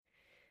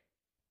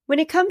When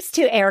it comes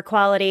to air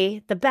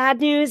quality, the bad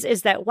news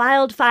is that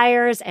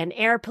wildfires and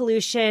air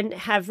pollution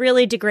have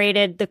really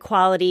degraded the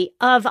quality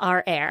of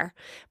our air.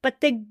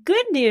 But the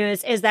good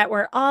news is that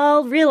we're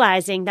all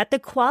realizing that the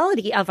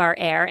quality of our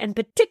air, and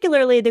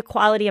particularly the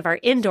quality of our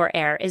indoor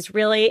air, is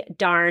really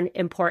darn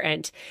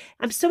important.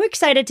 I'm so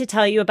excited to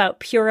tell you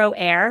about Puro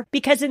Air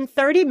because in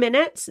 30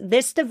 minutes,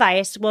 this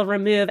device will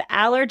remove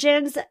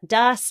allergens,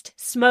 dust,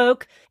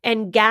 smoke,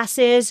 and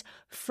gases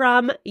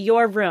from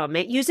your room.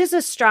 It uses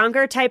a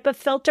stronger type of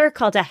filter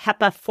called a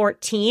HEPA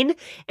 14,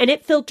 and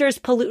it filters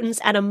pollutants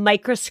at a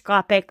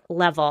microscopic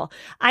level.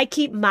 I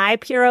keep my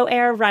Puro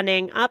Air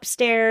running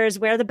upstairs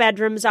where the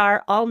bedrooms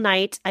are all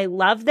night. I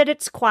love that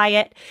it's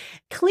quiet.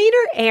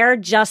 Cleaner air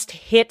just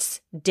hits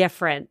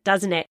different,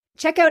 doesn't it?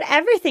 Check out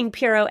everything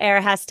Puro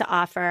Air has to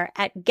offer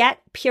at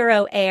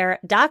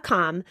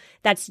getpuroair.com.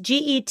 That's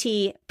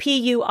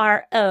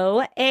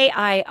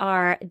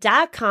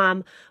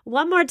GETPUROAIR.com.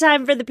 One more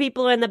time for the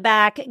people in the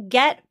back,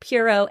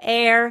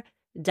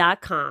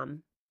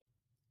 getpuroair.com.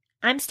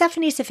 I'm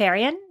Stephanie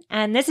Seferian,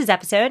 and this is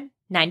episode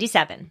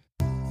 97.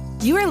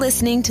 You are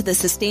listening to the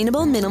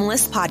Sustainable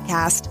Minimalist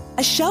Podcast,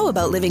 a show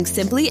about living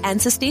simply and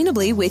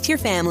sustainably with your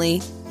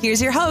family.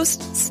 Here's your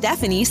host,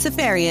 Stephanie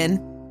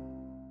Seferian.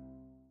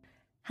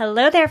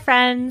 Hello there,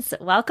 friends.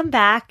 Welcome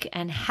back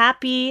and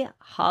happy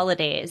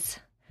holidays.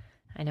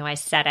 I know I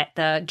said it,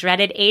 the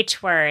dreaded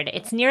H word.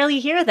 It's nearly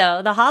here,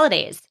 though, the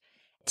holidays.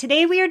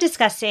 Today we are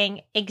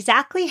discussing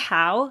exactly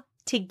how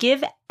to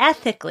give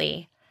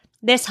ethically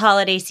this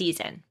holiday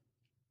season.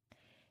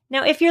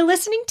 Now, if you're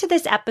listening to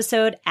this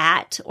episode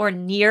at or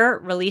near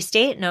release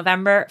date,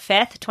 November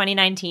 5th,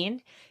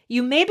 2019,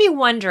 you may be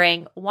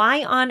wondering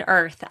why on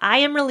earth I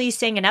am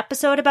releasing an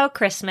episode about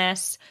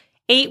Christmas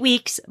 8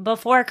 weeks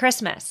before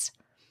Christmas.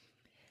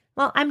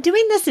 Well, I'm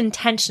doing this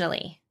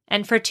intentionally,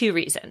 and for two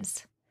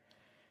reasons.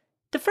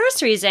 The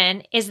first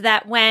reason is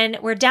that when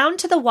we're down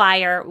to the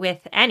wire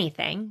with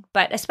anything,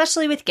 but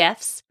especially with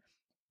gifts,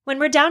 when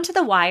we're down to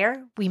the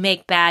wire, we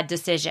make bad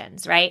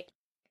decisions, right?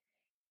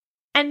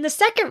 And the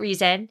second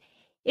reason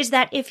is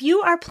that if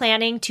you are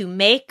planning to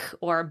make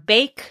or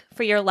bake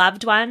for your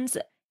loved ones,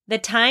 the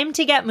time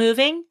to get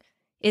moving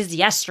is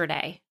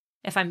yesterday.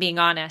 If I'm being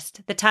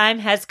honest, the time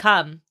has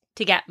come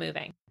to get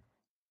moving.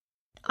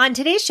 On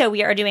today's show,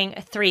 we are doing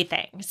three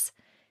things.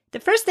 The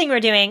first thing we're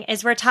doing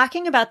is we're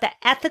talking about the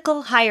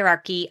ethical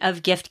hierarchy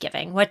of gift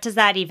giving. What does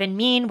that even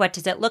mean? What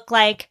does it look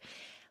like?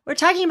 We're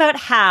talking about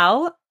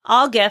how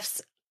all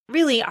gifts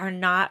really are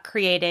not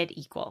created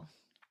equal.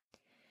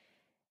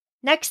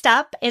 Next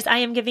up is I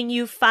am giving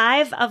you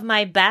 5 of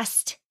my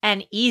best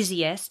and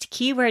easiest,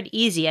 keyword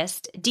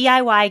easiest,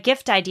 DIY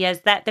gift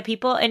ideas that the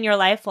people in your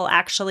life will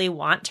actually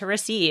want to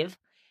receive.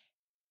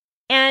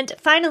 And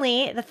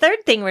finally, the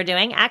third thing we're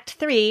doing, Act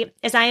 3,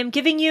 is I am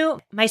giving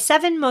you my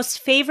 7 most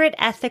favorite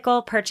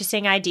ethical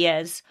purchasing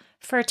ideas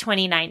for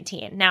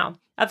 2019. Now,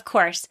 of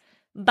course,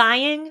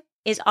 buying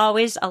is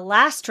always a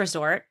last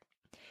resort.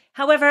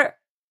 However,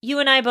 you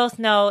and I both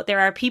know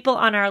there are people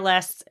on our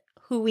list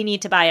who we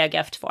need to buy a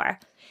gift for.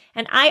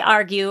 And I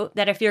argue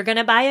that if you're going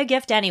to buy a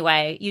gift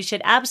anyway, you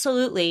should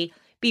absolutely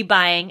be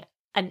buying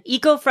an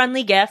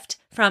eco-friendly gift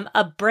from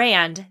a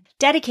brand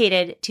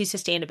dedicated to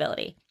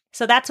sustainability.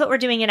 So that's what we're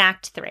doing in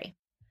Act 3.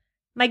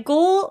 My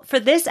goal for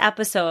this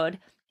episode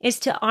is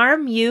to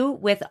arm you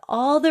with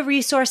all the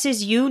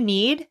resources you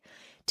need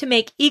to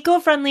make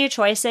eco-friendly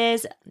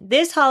choices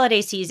this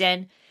holiday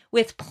season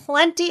with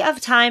plenty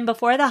of time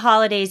before the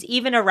holidays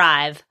even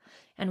arrive.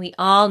 And we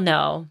all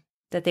know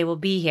that they will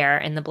be here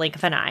in the blink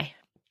of an eye.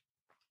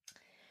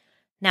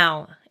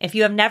 Now, if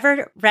you have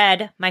never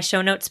read my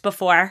show notes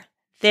before,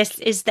 this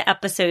is the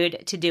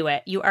episode to do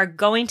it. You are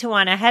going to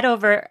want to head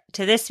over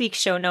to this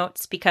week's show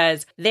notes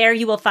because there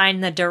you will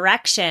find the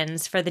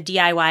directions for the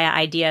DIY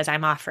ideas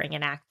I'm offering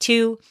in Act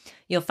 2.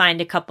 You'll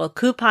find a couple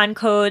coupon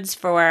codes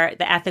for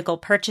the ethical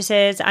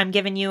purchases I'm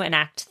giving you in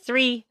Act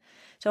 3.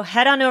 So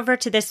head on over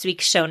to this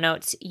week's show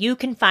notes. You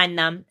can find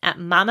them at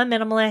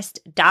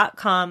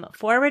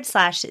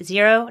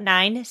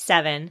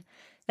mamaminimalist.com/097.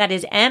 That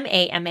is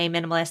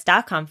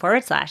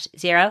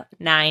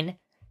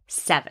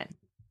mamaminimalist.com/097.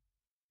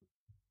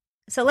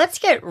 So let's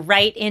get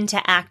right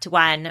into Act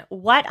 1.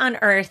 What on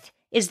earth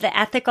is the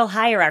ethical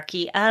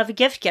hierarchy of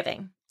gift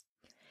giving?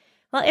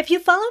 Well, if you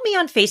follow me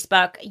on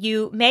Facebook,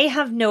 you may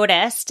have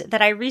noticed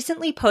that I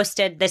recently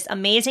posted this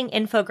amazing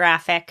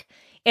infographic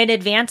in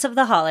advance of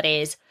the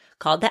holidays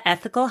called the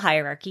ethical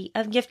hierarchy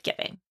of gift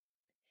giving.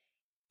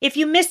 If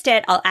you missed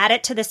it, I'll add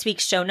it to this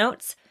week's show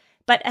notes.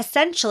 But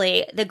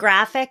essentially, the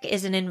graphic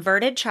is an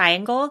inverted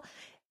triangle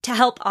to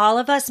help all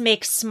of us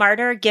make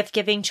smarter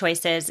gift-giving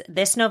choices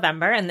this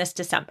November and this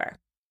December.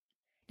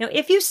 Now,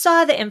 if you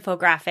saw the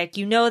infographic,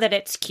 you know that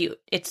it's cute.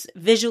 It's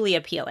visually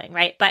appealing,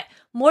 right? But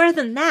more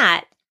than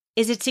that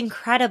is it's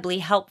incredibly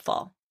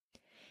helpful.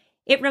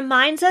 It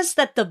reminds us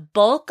that the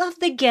bulk of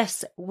the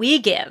gifts we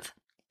give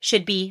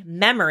should be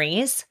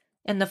memories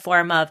in the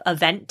form of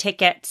event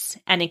tickets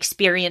and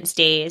experience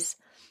days,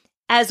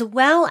 as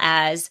well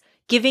as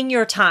giving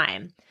your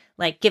time,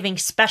 like giving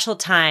special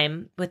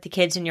time with the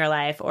kids in your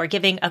life or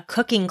giving a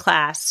cooking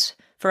class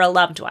for a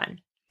loved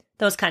one,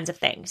 those kinds of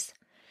things.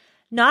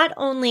 Not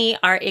only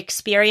are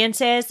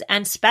experiences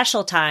and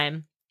special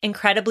time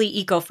incredibly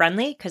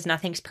eco-friendly because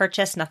nothing's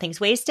purchased,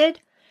 nothing's wasted,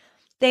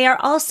 they are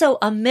also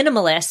a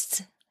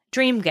minimalist's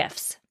dream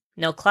gifts,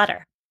 no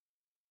clutter.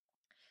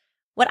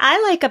 What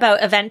I like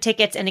about event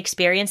tickets and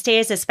experience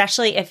days,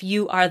 especially if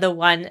you are the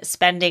one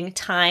spending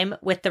time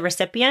with the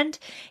recipient,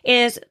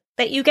 is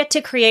that you get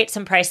to create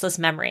some priceless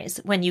memories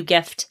when you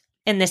gift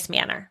in this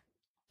manner.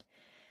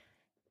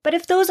 But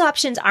if those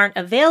options aren't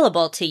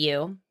available to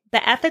you,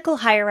 the ethical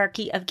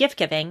hierarchy of gift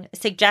giving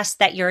suggests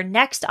that your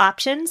next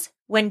options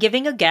when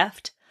giving a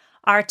gift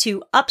are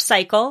to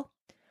upcycle,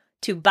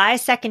 to buy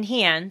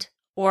secondhand,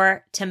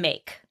 or to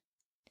make.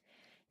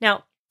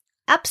 Now,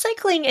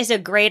 upcycling is a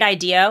great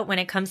idea when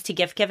it comes to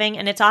gift giving,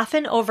 and it's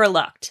often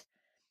overlooked.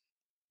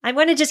 I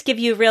want to just give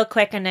you real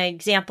quick an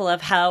example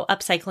of how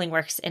upcycling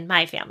works in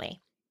my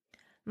family.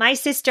 My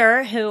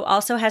sister, who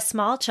also has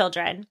small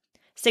children,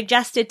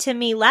 suggested to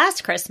me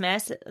last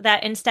Christmas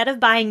that instead of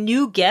buying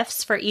new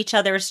gifts for each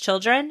other's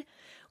children,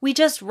 we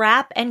just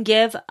wrap and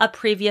give a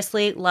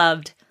previously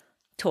loved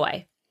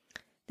toy.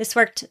 This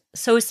worked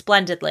so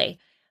splendidly.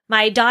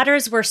 My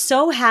daughters were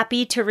so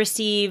happy to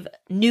receive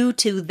new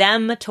to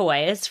them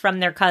toys from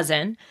their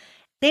cousin.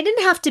 They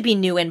didn't have to be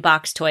new in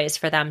box toys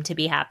for them to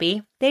be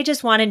happy. They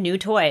just wanted new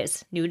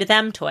toys, new to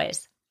them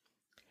toys.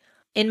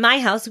 In my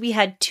house, we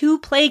had 2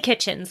 play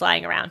kitchens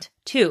lying around.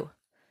 Two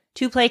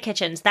play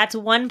kitchens. That's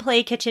 1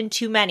 play kitchen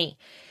too many.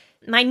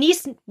 My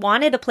niece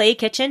wanted a play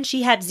kitchen.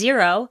 She had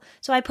 0.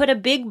 So I put a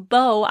big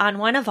bow on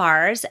one of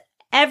ours.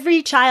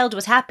 Every child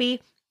was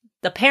happy.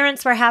 The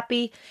parents were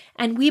happy.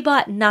 And we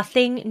bought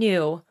nothing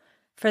new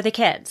for the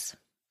kids.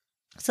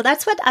 So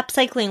that's what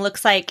upcycling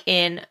looks like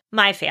in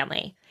my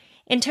family.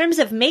 In terms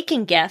of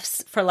making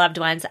gifts for loved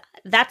ones,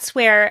 that's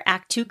where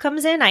Act 2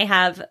 comes in. I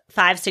have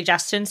 5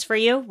 suggestions for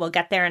you. We'll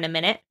get there in a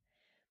minute.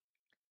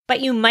 But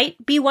you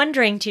might be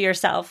wondering to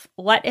yourself,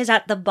 what is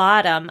at the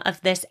bottom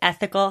of this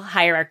ethical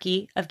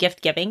hierarchy of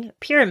gift giving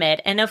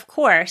pyramid? And of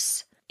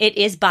course, it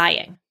is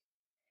buying.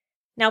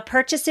 Now,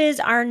 purchases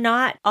are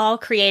not all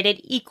created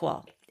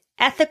equal.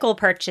 Ethical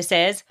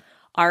purchases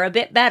are a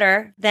bit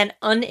better than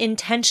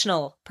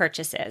unintentional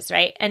purchases,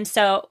 right? And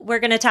so we're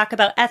going to talk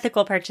about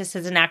ethical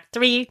purchases in Act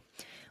 3.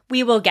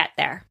 We will get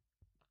there.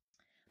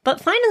 But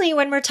finally,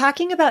 when we're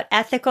talking about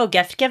ethical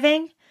gift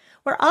giving,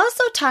 we're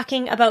also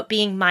talking about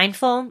being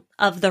mindful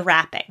of the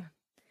wrapping.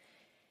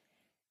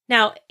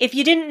 Now, if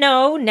you didn't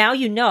know, now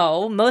you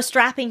know, most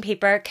wrapping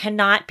paper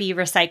cannot be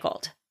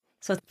recycled.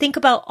 So think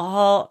about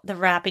all the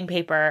wrapping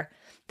paper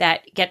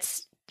that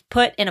gets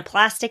put in a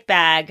plastic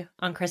bag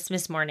on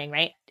Christmas morning,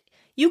 right?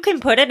 You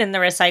can put it in the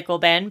recycle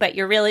bin, but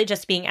you're really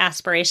just being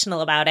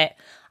aspirational about it.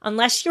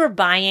 Unless you're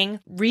buying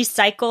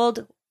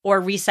recycled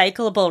or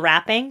recyclable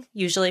wrapping,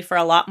 usually for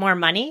a lot more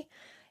money,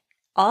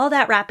 all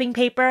that wrapping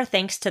paper,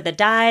 thanks to the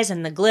dyes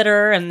and the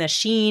glitter and the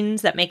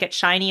sheens that make it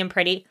shiny and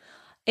pretty,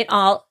 it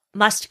all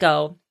must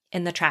go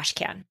in the trash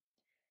can.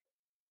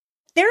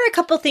 There are a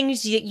couple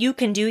things you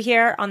can do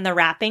here on the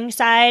wrapping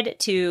side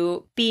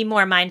to be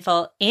more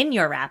mindful in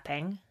your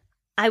wrapping.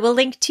 I will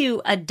link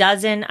to a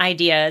dozen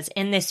ideas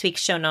in this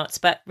week's show notes,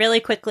 but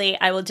really quickly,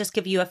 I will just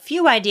give you a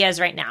few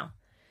ideas right now.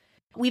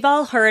 We've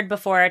all heard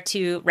before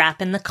to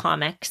wrap in the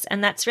comics,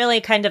 and that's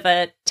really kind of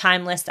a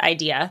timeless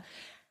idea.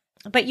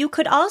 But you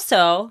could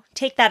also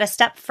take that a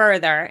step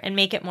further and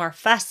make it more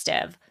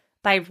festive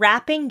by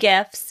wrapping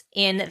gifts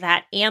in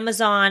that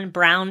Amazon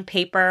brown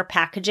paper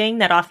packaging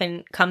that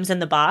often comes in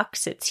the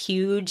box. It's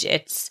huge,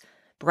 it's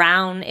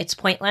brown, it's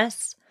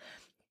pointless.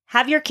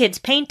 Have your kids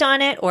paint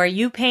on it or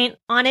you paint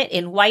on it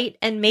in white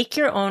and make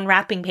your own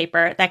wrapping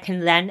paper that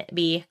can then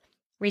be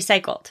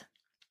recycled.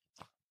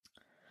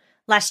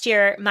 Last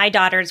year, my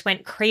daughters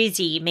went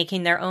crazy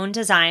making their own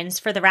designs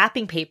for the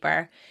wrapping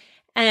paper.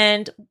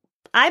 And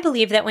I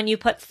believe that when you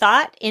put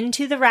thought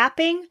into the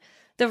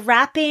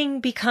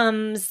wrapping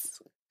becomes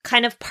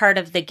kind of part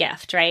of the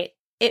gift, right?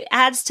 It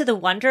adds to the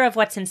wonder of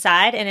what's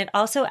inside, and it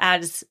also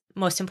adds,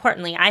 most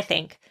importantly, I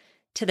think,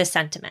 to the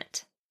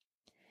sentiment.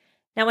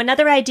 Now,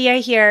 another idea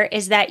here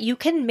is that you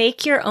can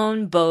make your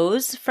own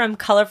bows from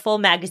colorful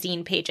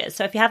magazine pages.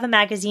 So if you have a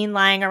magazine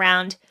lying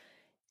around,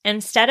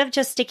 instead of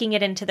just sticking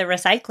it into the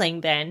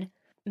recycling bin,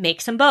 make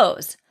some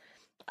bows.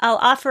 I'll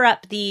offer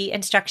up the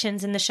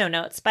instructions in the show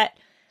notes, but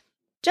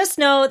just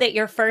know that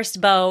your first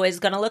bow is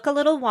going to look a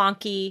little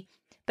wonky,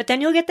 but then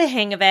you'll get the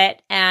hang of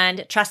it.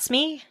 And trust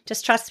me,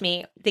 just trust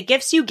me, the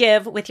gifts you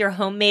give with your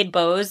homemade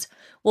bows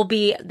will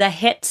be the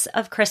hits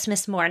of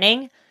Christmas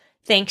morning,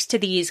 thanks to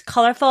these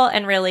colorful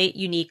and really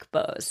unique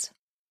bows.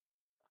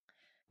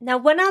 Now,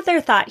 one other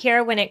thought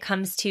here when it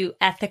comes to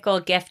ethical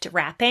gift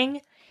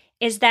wrapping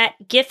is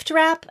that gift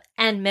wrap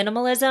and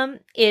minimalism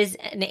is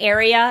an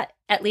area,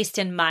 at least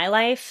in my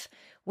life,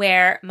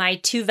 where my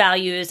 2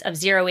 values of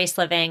zero waste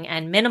living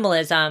and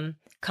minimalism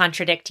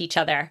contradict each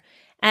other.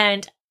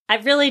 And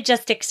I've really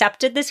just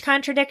accepted this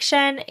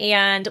contradiction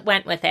and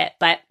went with it.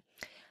 But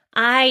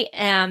I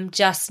am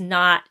just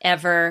not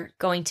ever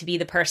going to be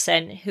the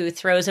person who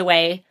throws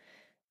away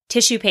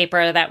tissue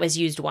paper that was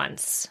used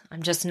once.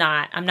 I'm just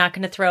not. I'm not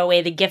going to throw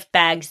away the gift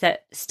bags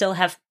that still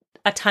have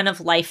a ton of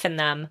life in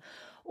them,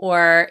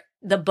 or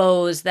the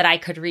bows that I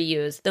could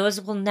reuse.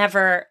 Those will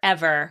never,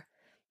 ever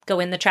go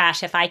in the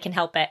trash if I can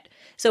help it.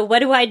 So what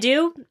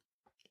do?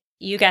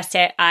 You guessed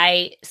it.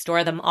 I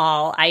store them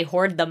all. I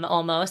hoard them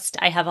almost.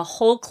 I have a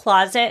whole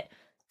closet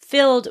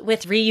filled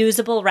with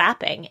reusable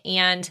wrapping.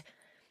 And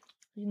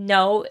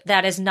no,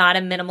 that is not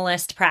a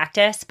minimalist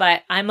practice,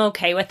 but I'm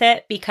okay with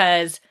it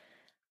because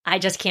I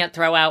just can't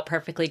throw out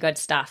perfectly good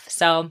stuff.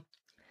 So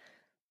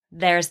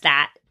there's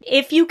that.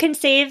 If you can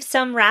save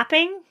some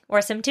wrapping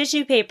or some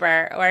tissue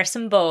paper or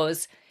some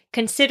bows,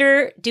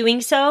 consider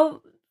doing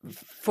so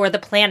for the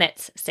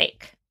planet's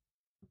sake.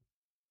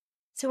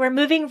 So we're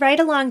moving right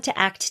along to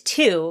Act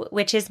 2,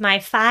 which is my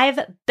 5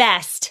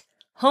 best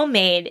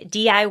homemade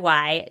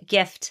DIY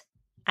gift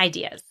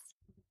ideas.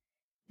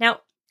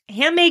 Now,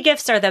 handmade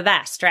gifts are the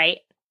best, right?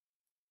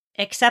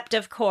 Except,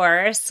 of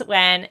course,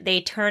 when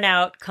they turn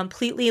out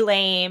completely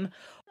lame,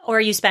 or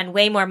you spend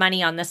way more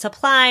money on the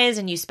supplies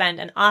and you spend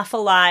an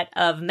awful lot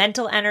of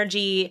mental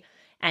energy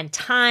and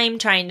time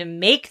trying to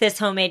make this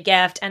homemade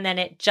gift, and then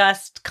it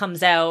just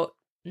comes out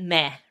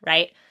meh,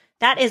 right?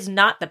 That is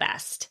not the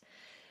best.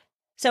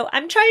 So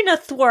I'm trying to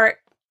thwart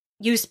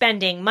you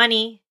spending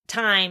money,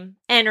 time,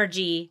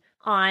 energy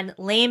on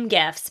lame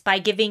gifts by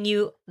giving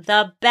you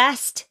the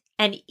best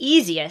and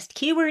easiest,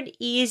 keyword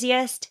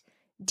easiest,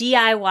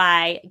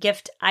 DIY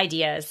gift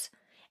ideas.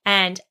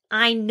 And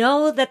I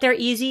know that they're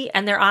easy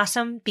and they're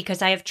awesome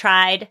because I have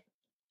tried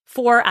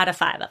 4 out of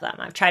 5 of them.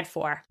 I've tried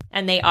 4,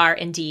 and they are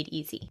indeed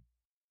easy.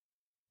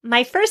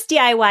 My first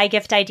DIY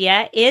gift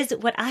idea is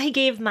what I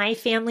gave my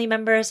family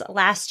members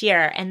last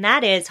year, and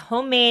that is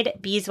homemade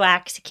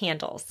beeswax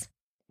candles.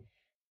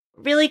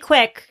 Really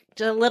quick,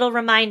 a little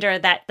reminder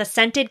that the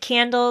scented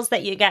candles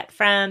that you get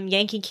from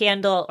Yankee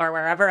Candle or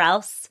wherever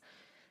else,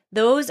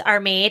 those are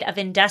made of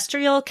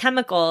industrial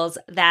chemicals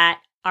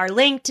that are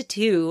linked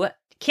to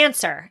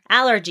cancer,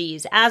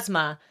 allergies,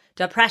 asthma,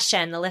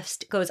 depression. The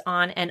list goes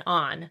on and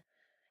on.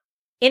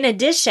 In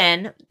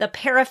addition, the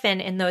paraffin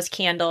in those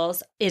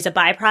candles is a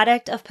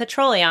byproduct of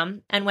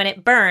petroleum, and when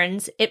it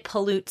burns, it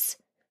pollutes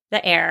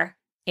the air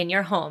in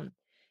your home.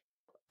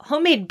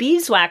 Homemade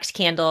beeswax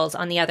candles,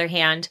 on the other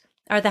hand,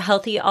 are the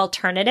healthy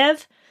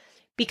alternative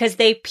because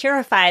they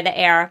purify the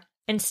air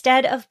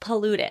instead of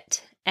pollute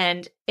it.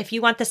 And if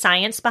you want the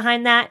science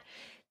behind that,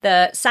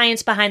 the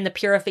science behind the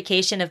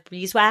purification of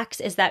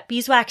beeswax is that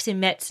beeswax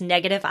emits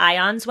negative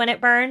ions when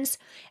it burns,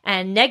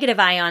 and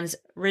negative ions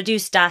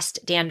reduce dust,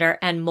 dander,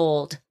 and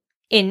mold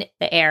in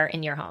the air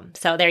in your home.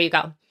 So there you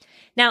go.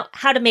 Now,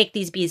 how to make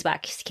these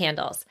beeswax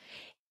candles.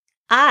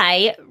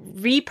 I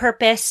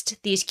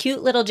repurposed these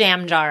cute little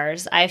jam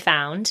jars I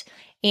found,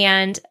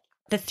 and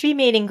the 3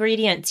 main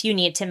ingredients you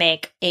need to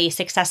make a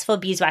successful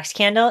beeswax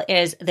candle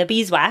is the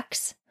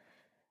beeswax,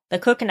 the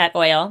coconut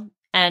oil,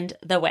 and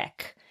the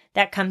wick.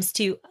 That comes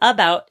to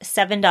about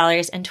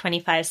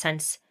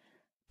 $7.25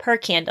 per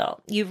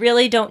candle. You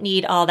really don't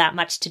need all that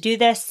much to do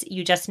this.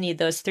 You just need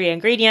those 3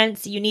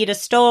 ingredients. You need a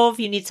stove,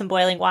 you need some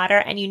boiling water,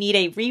 and you need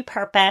a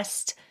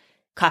repurposed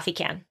coffee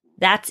can.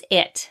 That's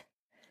it.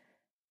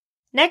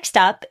 Next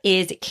up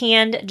is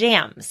canned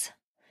jams.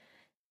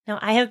 Now,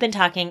 I have been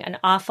talking an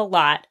awful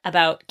lot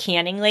about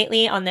canning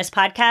lately on this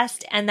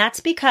podcast, and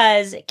that's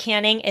because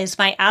canning is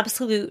my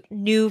absolute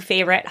new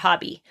favorite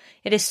hobby.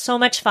 It is so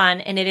much fun,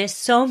 and it is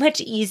so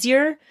much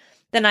easier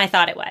than I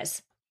thought it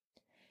was.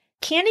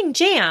 Canning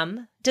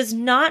jam does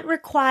not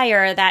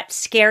require that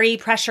scary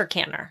pressure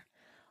canner.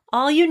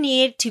 All you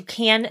need to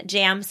can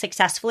jam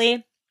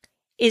successfully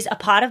is a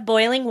pot of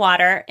boiling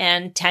water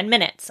and 10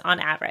 minutes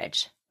on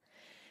average.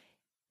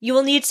 You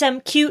will need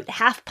some cute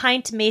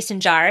half-pint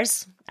mason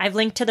jars. I've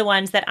linked to the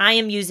ones that I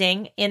am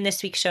using in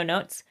this week's show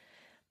notes.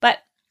 But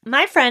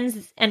my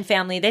friends and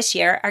family this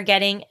year are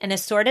getting an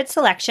assorted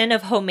selection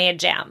of homemade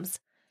jams.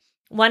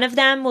 One of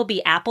them will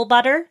be apple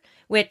butter,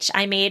 which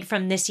I made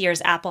from this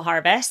year's apple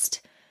harvest.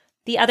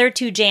 The other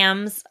 2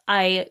 jams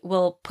I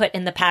will put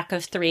in the pack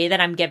of 3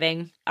 that I'm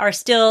giving are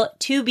still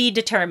to be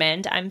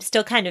determined. I'm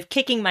still kind of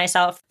kicking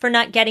myself for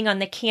not getting on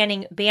the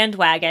canning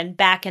bandwagon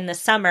back in the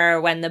summer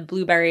when the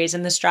blueberries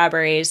and the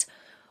strawberries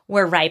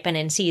were ripe and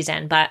in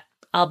season, but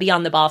I'll be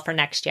on the ball for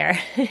next year.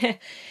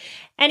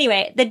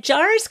 Anyway, the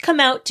jars come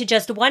out to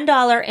just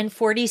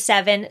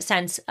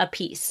 $1.47 a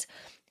piece.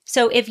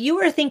 So if you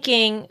were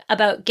thinking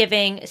about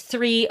giving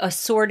 3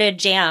 assorted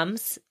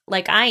jams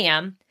like I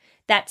am,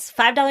 that's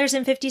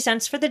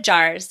 $5.50 for the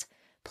jars,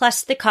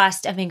 plus the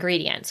cost of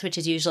ingredients, which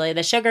is usually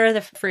the sugar,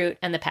 the fruit,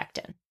 and the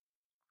pectin.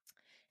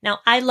 Now,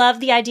 I love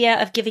the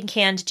idea of giving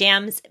canned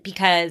jams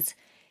because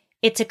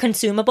it's a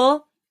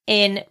consumable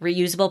in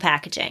reusable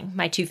packaging.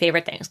 My 2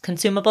 favorite things,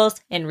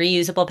 consumables and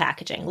reusable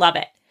packaging. Love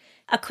it.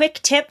 A quick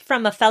tip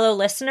from a fellow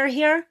listener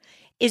here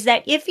is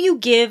that if you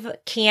give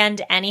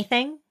canned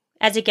anything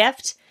as a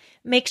gift,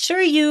 make sure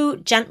you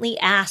gently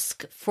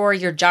ask for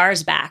your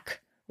jars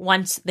back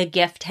once the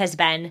gift has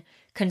been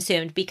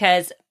consumed,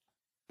 because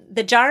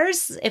The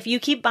jars, if you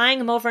keep buying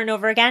them over and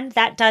over again,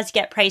 that does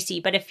get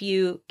pricey. But if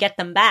you get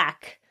them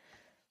back,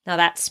 now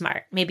that's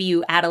smart. Maybe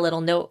you add a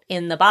little note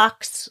in the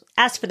box,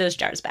 ask for those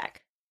jars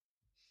back.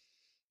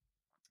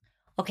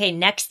 Okay,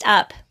 next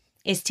up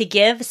is to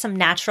give some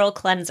natural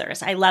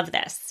cleansers. I love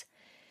this.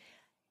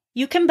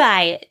 You can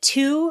buy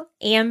 2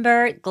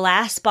 amber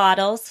glass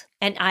bottles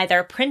and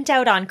either print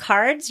out on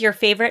cards your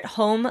favorite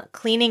home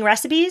cleaning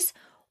recipes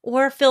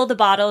or fill the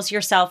bottles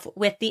yourself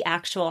with the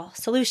actual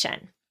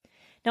solution.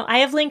 Now, I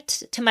have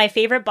linked to my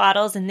favorite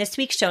bottles in this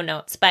week's show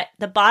notes, but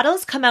the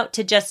bottles come out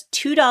to just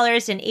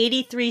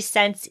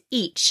 $2.83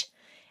 each.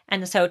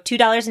 And so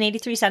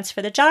 $2.83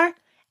 for the jar,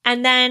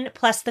 and then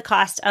plus the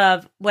cost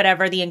of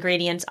whatever the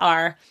ingredients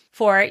are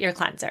for your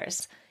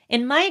cleansers.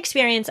 In my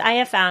experience, I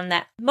have found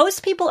that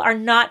most people are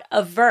not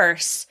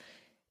averse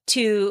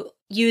to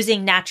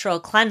using natural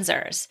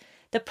cleansers.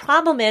 The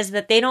problem is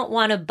that they don't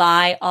want to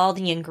buy all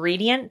the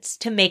ingredients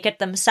to make it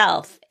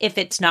themselves if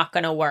it's not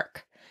going to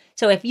work.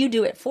 So if you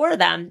do it for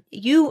them,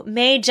 you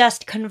may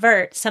just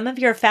convert some of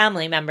your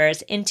family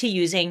members into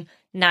using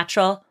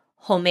natural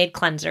homemade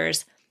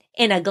cleansers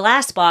in a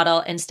glass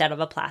bottle instead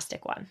of a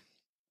plastic one.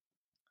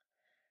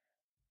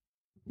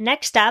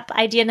 Next up,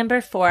 idea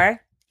number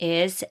 4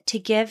 is to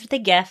give the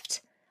gift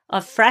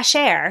of fresh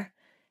air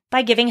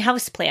by giving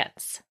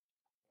houseplants.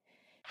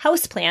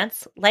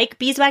 Houseplants, like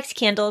beeswax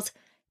candles,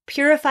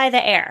 purify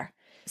the air.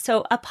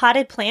 So a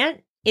potted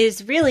plant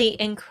is really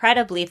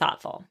incredibly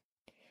thoughtful.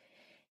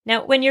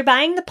 Now, when you're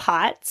buying the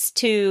pots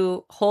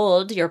to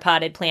hold your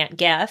potted plant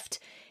gift,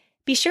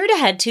 be sure to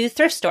head to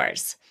thrift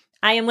stores.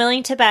 I am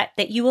willing to bet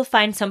that you will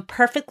find some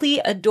perfectly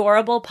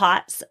adorable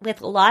pots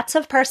with lots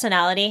of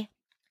personality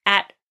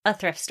at a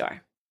thrift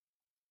store.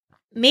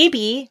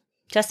 Maybe,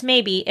 just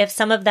maybe, if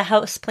some of the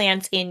house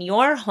plants in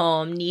your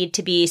home need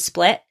to be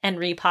split and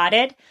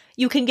repotted,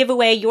 you can give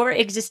away your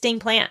existing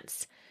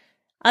plants.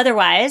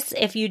 Otherwise,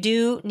 if you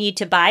do need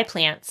to buy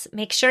plants,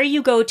 make sure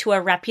you go to a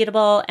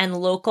reputable and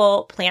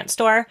local plant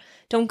store.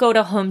 Don't go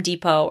to Home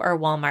Depot or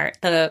Walmart.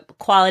 The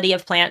quality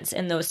of plants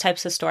in those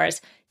types of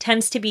stores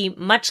tends to be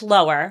much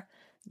lower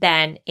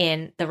than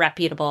in the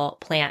reputable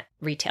plant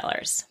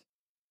retailers.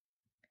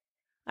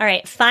 All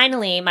right,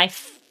 finally, my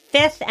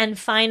 5th and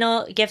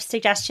final gift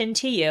suggestion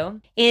to you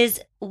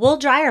is wool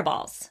dryer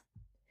balls.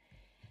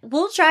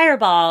 Wool dryer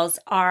balls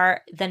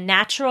are the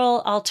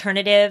natural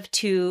alternative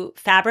to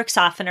fabric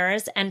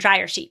softeners and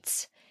dryer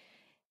sheets.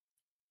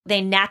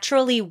 They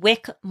naturally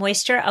wick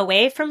moisture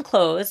away from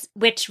clothes,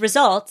 which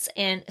results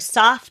in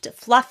soft,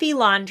 fluffy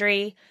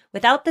laundry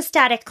without the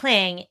static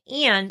clang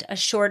and a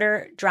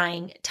shorter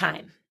drying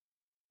time.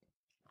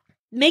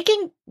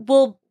 Making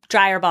wool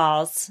dryer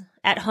balls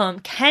at home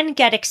can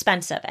get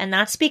expensive, and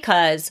that's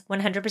because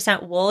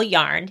 100% wool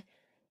yarn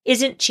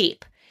isn't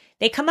cheap.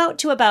 They come out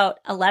to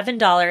about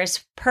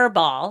 $11 per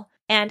ball,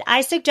 and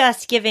I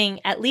suggest giving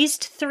at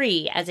least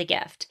 3 as a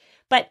gift.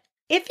 But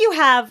if you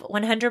have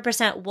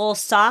 100% wool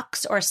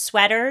socks or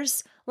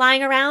sweaters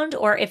lying around,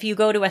 or if you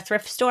go to a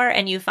thrift store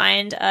and you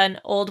find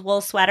an old wool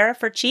sweater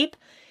for cheap,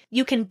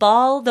 you can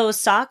ball those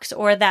socks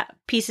or that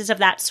pieces of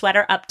that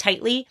sweater up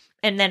tightly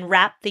and then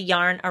wrap the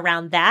yarn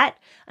around that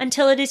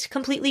until it is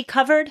completely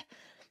covered.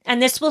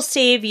 And this will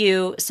save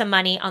you some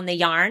money on the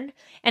yarn,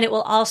 and it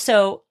will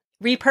also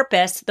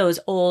repurpose those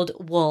old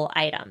wool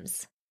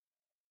items.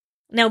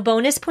 Now,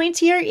 bonus points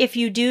here, if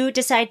you do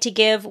decide to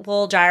give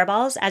wool dryer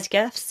balls as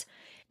gifts,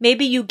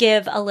 maybe you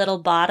give a little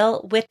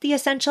bottle with the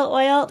essential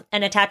oil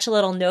and attach a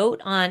little note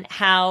on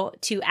how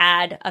to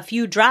add a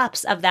few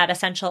drops of that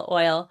essential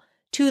oil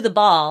to the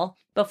ball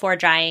before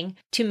drying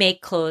to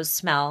make clothes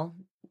smell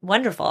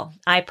wonderful.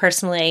 I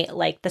personally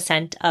like the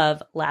scent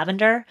of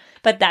lavender,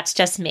 but that's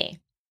just me.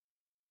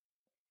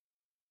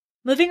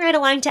 Moving right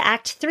along to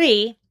Act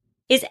 3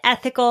 is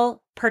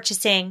ethical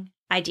purchasing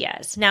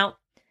ideas. Now,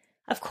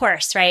 of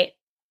course, right?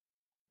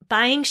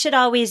 Buying should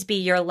always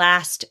be your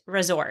last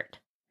resort.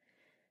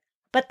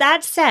 But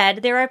that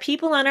said, there are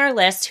people on our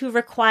list who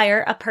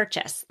require a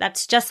purchase.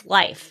 That's just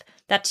life.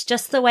 That's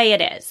just the way it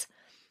is.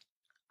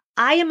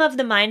 I am of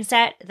the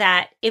mindset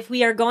that if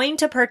we are going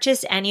to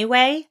purchase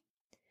anyway,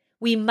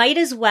 we might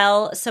as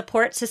well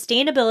support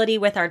sustainability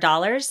with our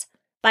dollars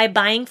by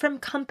buying from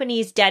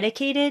companies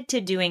dedicated to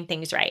doing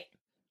things right.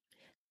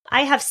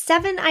 I have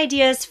 7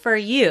 ideas for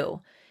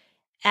you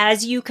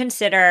as you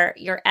consider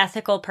your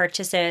ethical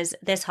purchases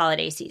this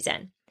holiday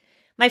season.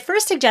 My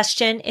first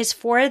suggestion is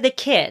for the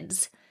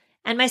kids,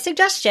 and my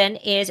suggestion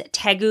is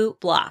Tegu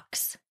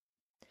blocks.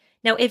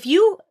 Now, if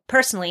you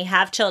personally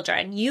have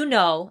children, you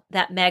know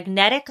that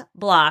magnetic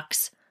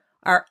blocks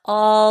are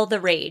all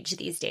the rage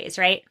these days,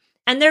 right?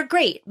 And they're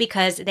great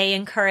because they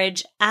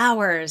encourage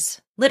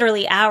hours,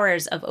 literally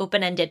hours of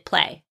open-ended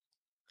play.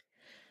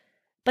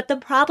 But the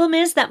problem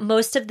is that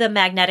most of the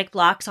magnetic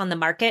blocks on the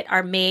market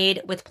are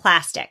made with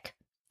plastic,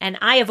 and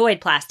I avoid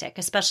plastic,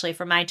 especially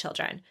for my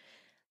children.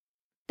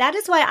 That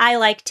is why I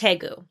like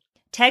Tegu.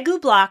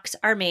 Tegu blocks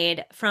are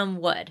made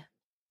from wood.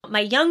 My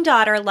young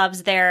daughter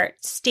loves their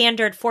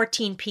standard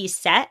 14-piece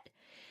set,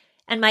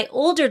 and my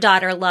older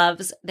daughter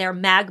loves their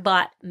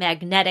Magbot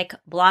magnetic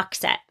block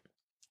set.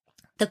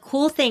 The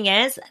cool thing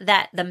is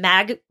that the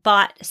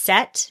Magbot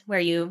set, where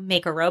you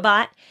make a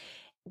robot,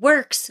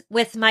 works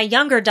with my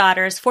younger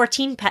daughter's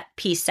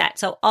 14-piece set.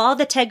 So all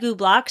the Tegu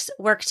blocks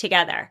work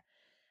together.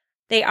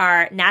 They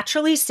are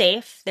naturally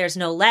safe. There's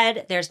no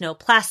lead. There's no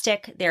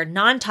plastic. They're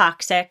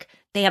non-toxic.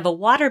 They have a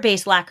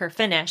water-based lacquer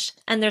finish,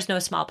 and there's no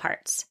small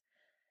parts.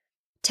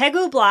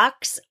 Tegu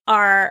blocks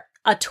are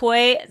a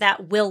toy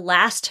that will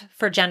last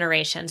for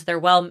generations. They're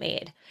well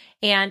made.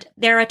 And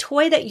they're a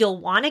toy that you'll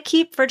want to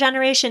keep for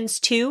generations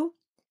too,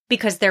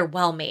 because they're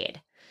well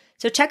made.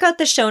 So check out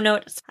the show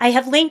notes. I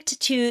have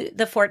linked to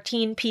the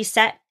 14-piece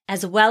set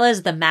as well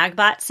as the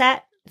Magbot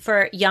set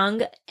for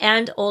young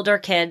and older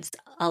kids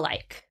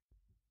alike.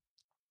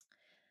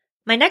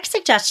 My next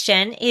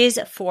suggestion is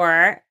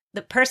for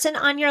the person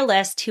on your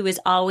list who is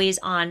always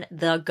on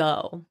the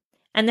go.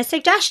 And the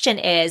suggestion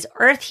is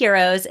Earth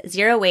Heroes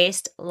Zero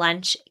Waste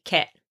Lunch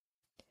Kit.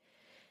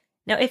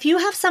 Now, if you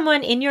have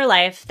someone in your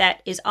life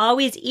that is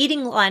always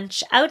eating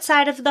lunch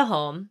outside of the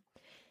home,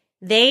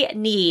 they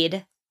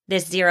need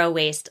this Zero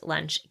Waste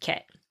Lunch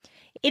Kit.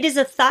 It is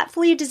a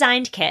thoughtfully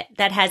designed kit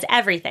that has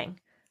everything,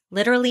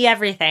 literally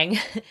everything,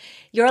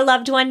 your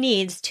loved one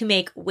needs to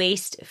make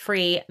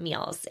waste-free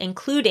meals,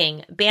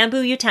 including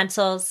bamboo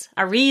utensils,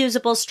 a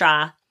reusable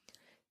straw,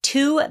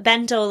 2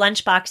 bento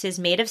lunchboxes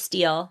made of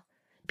steel,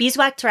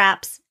 beeswax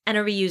wraps, and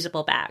a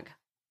reusable bag.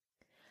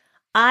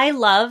 I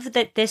love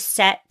that this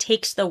set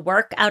takes the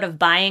work out of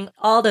buying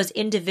all those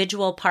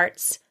individual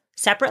parts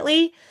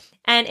separately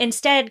and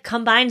instead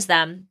combines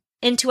them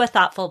into a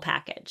thoughtful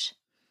package.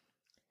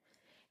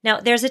 Now,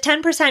 there's a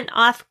 10%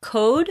 off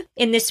code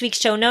in this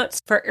week's show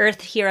notes for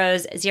Earth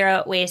Heroes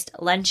Zero Waste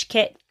Lunch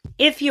Kit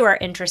if you are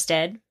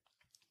interested.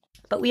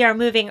 But we are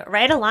moving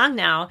right along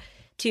now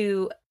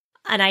to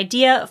an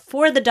idea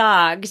for the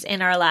dogs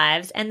in our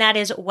lives, and that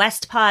is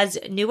Westpaw's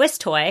newest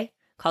toy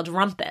called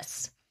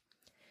Rumpus.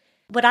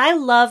 What I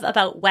love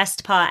about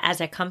Westpaw as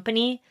a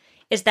company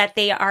is that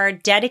they are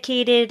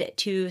dedicated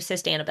to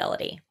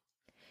sustainability.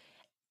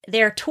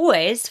 Their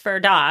toys for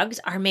dogs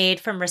are made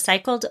from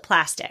recycled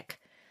plastic.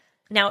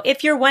 Now,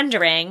 if you're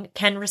wondering,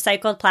 can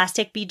recycled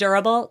plastic be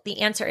durable? The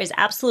answer is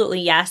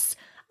absolutely yes.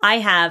 I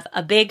have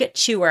a big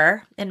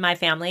chewer in my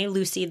family,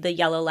 Lucy the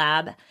yellow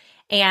lab,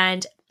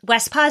 and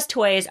Westpaw's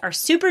toys are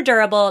super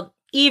durable,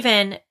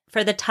 even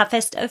for the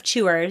toughest of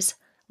chewers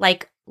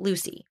like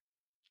Lucy.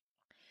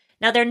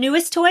 Now, their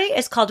newest toy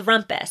is called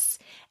Rumpus,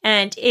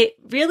 and it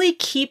really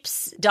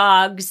keeps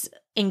dogs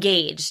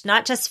engaged,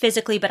 not just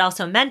physically, but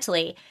also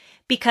mentally,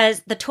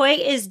 because the toy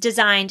is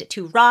designed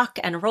to rock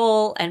and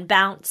roll and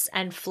bounce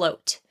and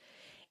float.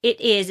 It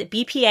is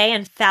BPA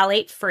and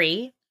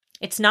phthalate-free.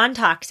 It's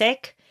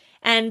non-toxic.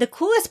 And the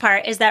coolest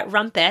part is that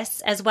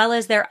Rumpus, as well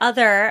as their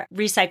other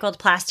recycled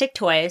plastic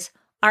toys,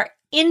 are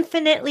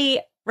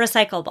infinitely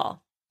recyclable.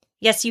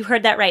 Yes, you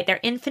heard that right. They're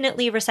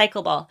infinitely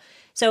recyclable.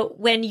 So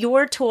when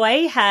your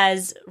toy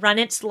has run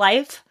its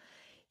life,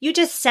 you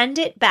just send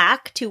it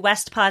back to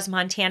Westpaw's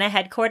Montana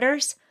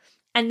headquarters,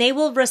 and they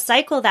will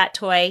recycle that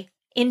toy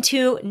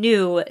into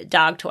new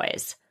dog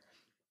toys.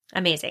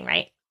 Amazing,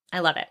 right? I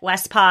love it.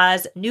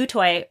 Westpaw's new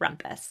toy,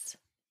 Rumpus.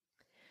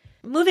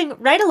 Moving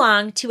right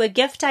along to a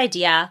gift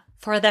idea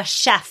for the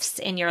chefs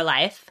in your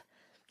life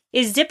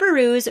is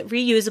Zipperoo's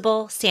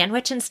reusable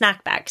sandwich and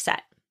snack bag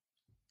set.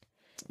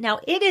 Now,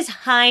 it is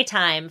high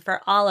time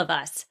for all of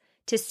us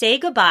to say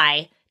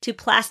goodbye to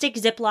plastic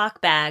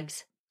Ziploc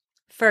bags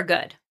for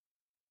good.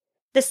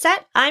 The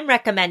set I'm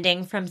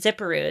recommending from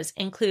Zipperoo's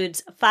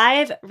includes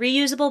 5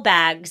 reusable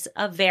bags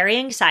of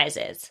varying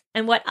sizes.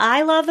 And what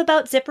I love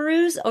about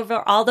Zipperoo's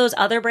over all those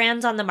other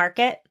brands on the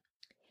market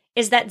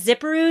is that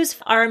Zipperoo's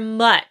are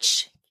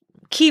much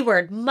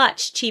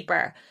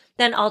cheaper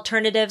than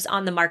alternatives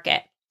on the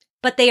market,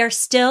 but they are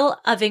still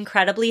of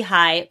incredibly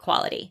high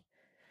quality.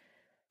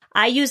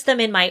 I use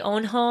them in my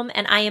own home,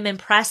 and I am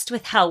impressed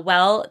with how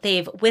well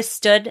they've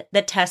withstood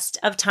the test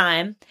of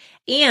time,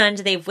 and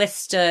they've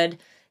withstood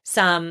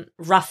some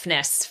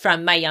roughness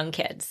from my young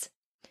kids.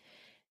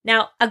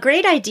 Now, a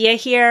great idea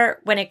here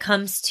when it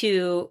comes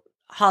to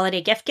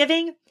holiday gift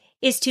giving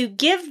is to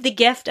give the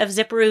gift of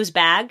Zipperoo's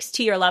bags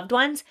to your loved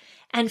ones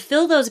and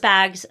fill those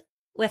bags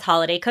with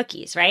holiday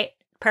cookies, right?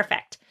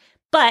 Perfect.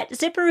 But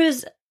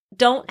Zipperoo's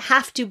don't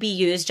have to be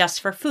used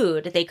just for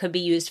food. They could be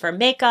used for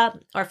makeup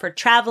or for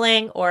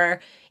traveling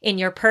or in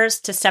your purse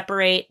to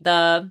separate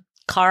the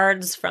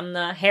cards from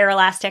the hair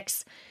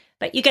elastics.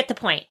 But you get the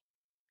point.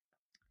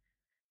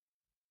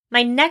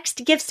 My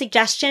next gift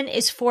suggestion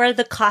is for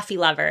the coffee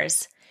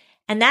lovers,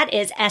 and that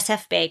is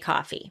SF Bay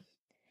coffee.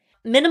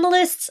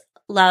 Minimalists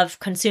love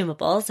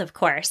consumables, of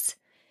course.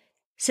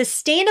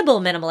 Sustainable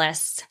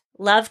minimalists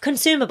love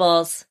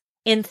consumables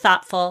in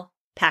thoughtful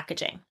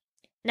packaging.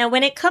 Now,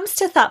 when it comes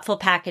to thoughtful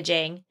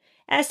packaging,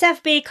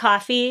 SF Bay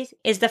Coffee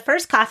is the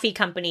first coffee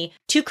company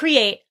to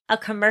create a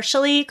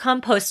commercially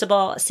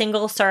compostable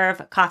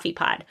single-serve coffee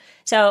pod.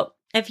 So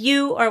if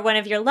you or one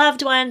of your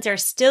loved ones are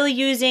still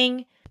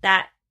using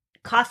that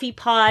coffee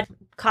pod,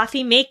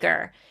 coffee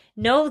maker,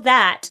 know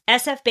that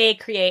SF Bay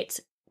creates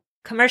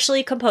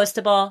commercially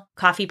compostable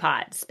coffee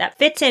pods that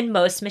fits in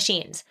most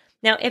machines.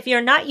 Now, if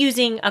you're not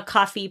using a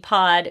coffee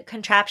pod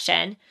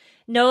contraption,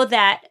 know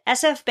that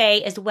SF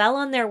Bay is well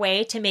on their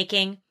way to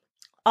making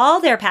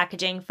all their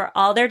packaging for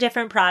all their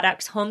different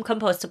products home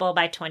compostable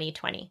by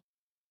 2020.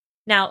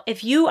 Now,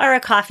 if you are a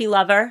coffee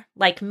lover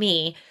like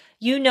me,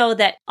 you know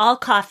that all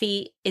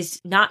coffee is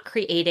not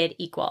created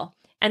equal.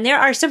 And there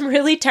are some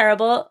really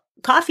terrible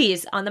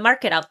coffees on the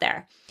market out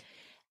there.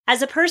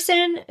 As a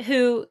person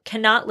who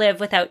cannot live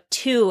without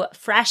 2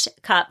 fresh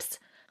cups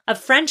of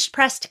French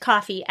pressed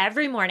coffee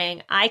every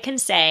morning, I can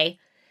say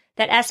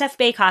that SF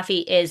Bay coffee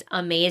is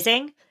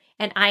amazing,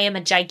 and I am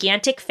a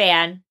gigantic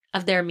fan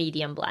of their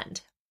medium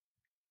blend.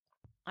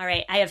 All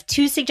right, I have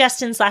 2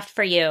 suggestions left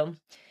for you.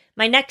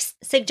 My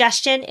next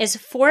suggestion is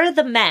for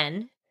the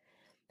men.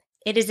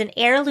 It is an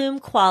heirloom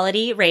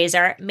quality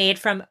razor made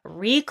from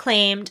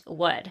reclaimed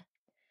wood.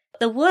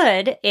 The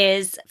wood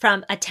is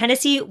from a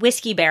Tennessee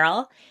whiskey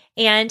barrel,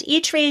 and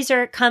each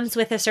razor comes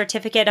with a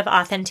certificate of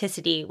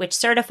authenticity, which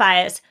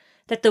certifies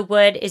that the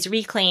wood is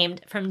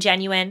reclaimed from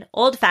genuine,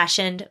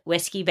 old-fashioned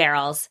whiskey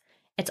barrels.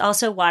 It's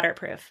also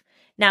waterproof.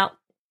 Now,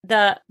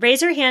 the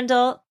razor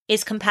handle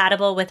is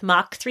compatible with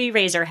Mach 3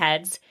 razor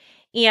heads,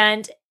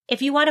 and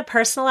if you want to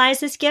personalize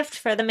this gift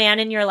for the man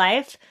in your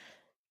life,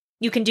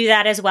 you can do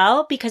that as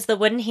well because the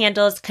wooden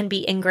handles can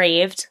be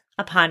engraved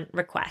upon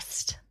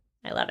request.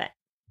 I love it.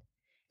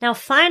 Now,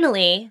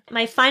 finally,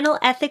 my final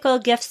ethical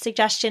gift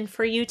suggestion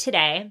for you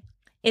today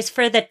is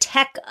for the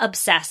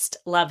tech-obsessed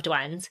loved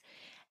ones,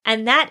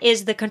 and that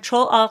is the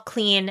Control All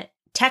Clean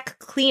Tech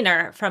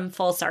Cleaner from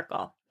Full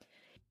Circle.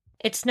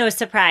 It's no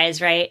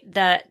surprise, right?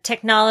 The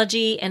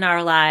technology in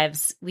our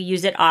lives, we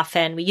use it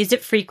often, we use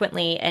it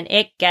frequently, and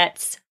it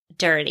gets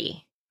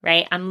dirty,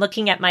 right? I'm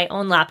looking at my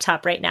own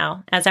laptop right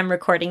now as I'm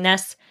recording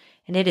this,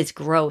 and it is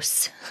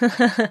gross.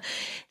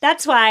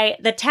 That's why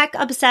the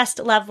tech-obsessed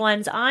loved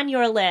ones on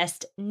your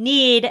list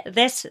need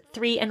this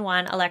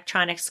 3-in-1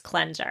 electronics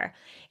cleanser.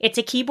 It's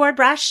a keyboard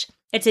brush,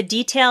 it's a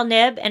detail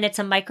nib, and it's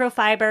a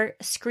microfiber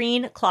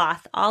screen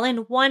cloth all in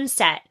one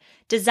set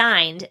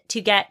designed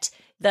to get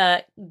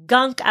the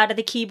gunk out of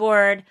the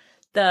keyboard,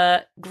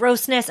 the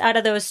grossness out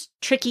of those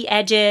tricky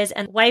edges,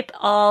 and wipe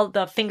all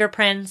the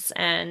fingerprints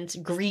and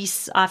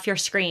grease off your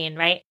screen,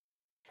 right?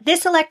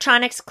 This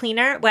electronics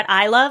cleaner, what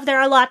I love, there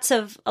are lots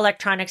of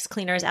electronics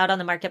cleaners out on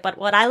the market, but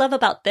what I love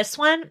about this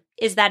one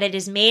is that it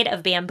is made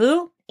of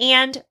bamboo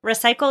and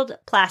recycled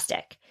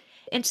plastic.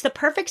 It's the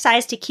perfect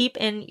size to keep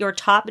in your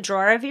top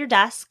drawer of your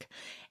desk,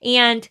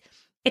 and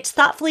it's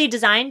thoughtfully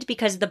designed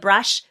because the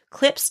brush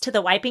clips to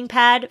the wiping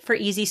pad for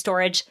easy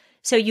storage,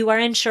 so you are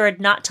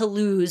ensured not to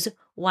lose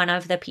one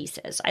of the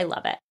pieces. I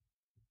love it.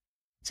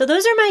 So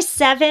those are my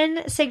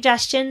 7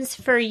 suggestions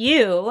for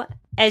you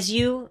as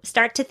you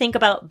start to think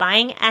about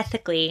buying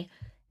ethically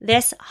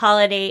this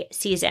holiday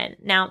season.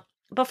 Now,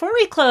 before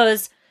we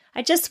close,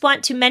 I just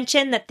want to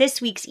mention that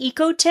this week's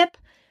eco tip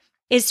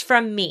is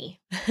from me.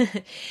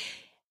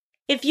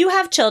 If you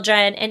have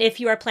children and if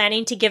you are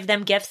planning to give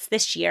them gifts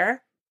this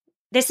year,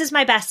 this is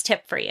my best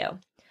tip for you.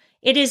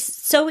 It is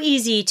so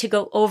easy to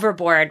go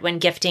overboard when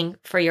gifting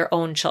for your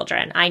own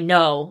children. I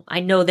know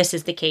this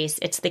is the case.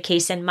 It's the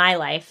case in my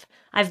life.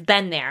 I've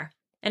been there.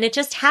 And it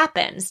just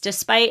happens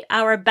despite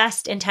our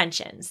best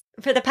intentions.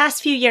 For the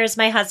past few years,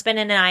 my husband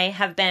and I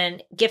have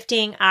been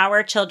gifting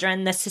our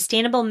children the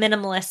sustainable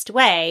minimalist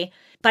way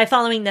by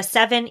following the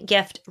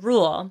 7-gift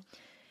rule.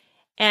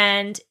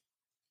 And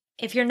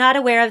if you're not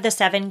aware of the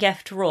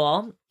 7-gift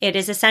rule, it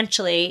is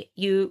essentially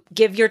you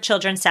give your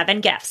children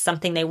 7 gifts,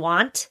 something they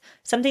want,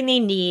 something they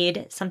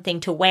need, something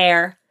to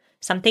wear,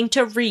 something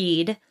to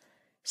read,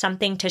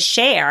 something to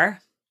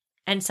share,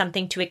 and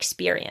something to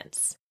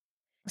experience.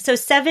 So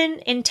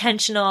 7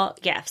 intentional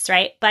gifts,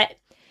 right? But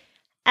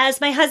as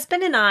my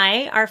husband and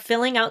I are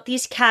filling out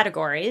these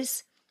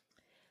categories,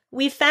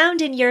 we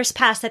found in years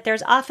past that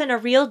there's often a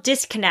real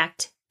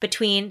disconnect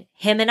between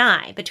him and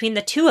I, between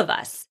the two of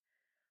us.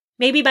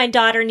 Maybe my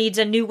daughter needs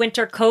a new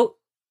winter coat,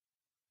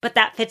 but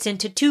that fits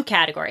into 2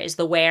 categories,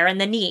 the wear and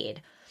the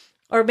need.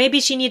 Or maybe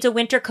she needs a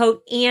winter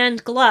coat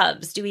and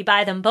gloves. Do we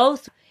buy them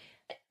both?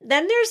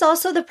 Then there's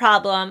also the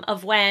problem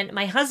of when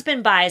my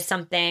husband buys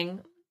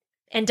something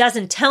and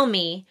doesn't tell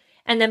me,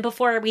 and then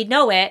before we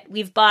know it,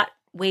 we've bought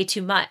way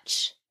too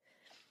much.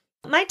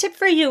 My tip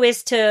for you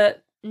is to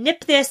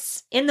nip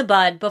this in the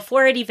bud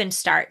before it even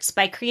starts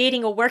by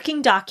creating a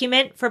working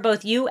document for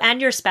both you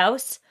and your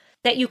spouse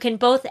that you can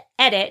both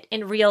edit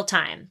in real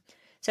time.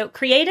 So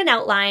create an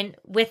outline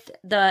with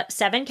the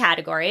 7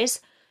 categories.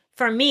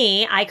 For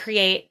me, I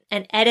create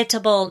an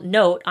editable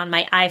note on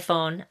my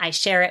iPhone. I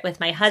share it with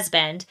my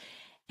husband,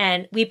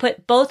 and we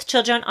put both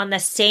children on the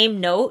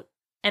same note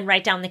and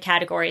write down the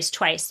categories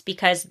twice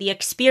because the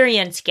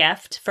experience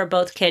gift for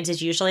both kids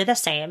is usually the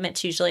same.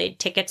 It's usually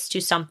tickets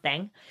to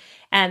something.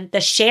 And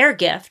the share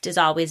gift is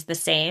always the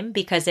same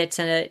because it's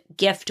a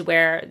gift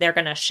where they're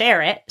going to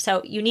share it.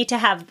 So you need to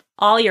have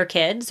all your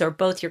kids or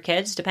both your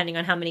kids, depending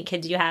on how many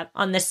kids you have,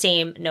 on the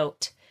same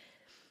note.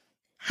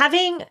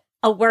 Having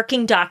a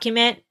working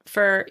document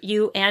for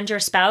you and your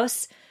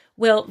spouse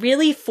will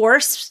really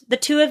force the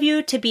two of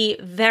you to be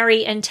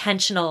very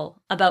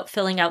intentional about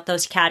filling out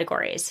those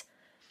categories.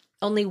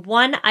 Only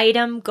one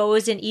item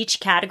goes in each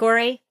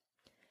category,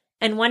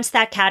 and once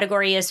that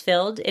category is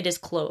filled, it is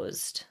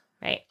closed,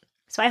 right?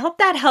 So I hope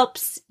that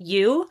helps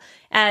you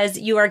as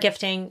you are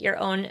gifting your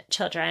own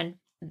children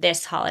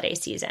this holiday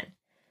season.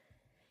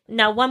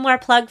 Now, one more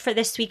plug for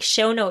this week's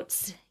show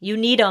notes. You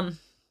need them.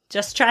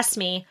 Just trust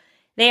me.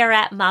 They are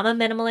at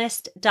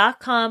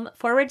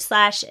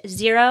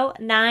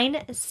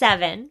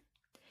mamaminimalist.com/097.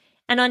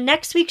 And on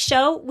next week's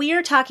show, we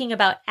are talking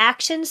about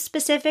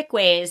action-specific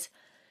ways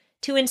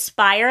to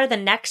inspire the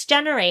next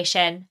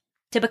generation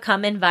to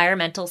become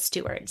environmental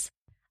stewards.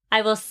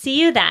 I will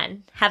see you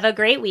then. Have a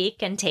great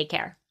week and take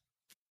care.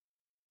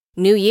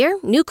 New year,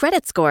 new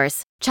credit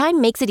scores. Chime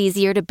makes it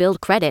easier to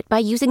build credit by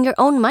using your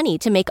own money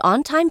to make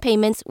on-time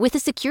payments with a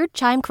secured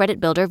Chime Credit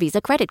Builder Visa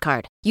credit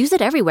card. Use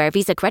it everywhere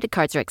Visa credit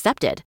cards are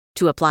accepted.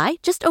 To apply,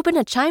 just open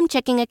a Chime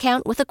checking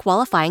account with a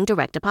qualifying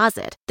direct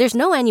deposit. There's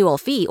no annual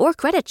fee or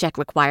credit check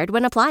required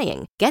when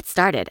applying. Get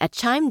started at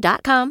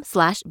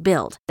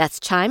chime.com/build. That's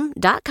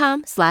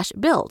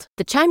chime.com/build.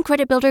 The Chime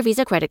Credit Builder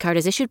Visa credit card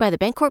is issued by the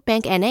Bancorp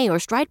Bank N.A. or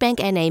Stride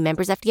Bank N.A.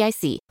 members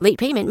FDIC. Late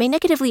payment may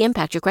negatively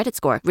impact your credit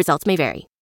score. Results may vary.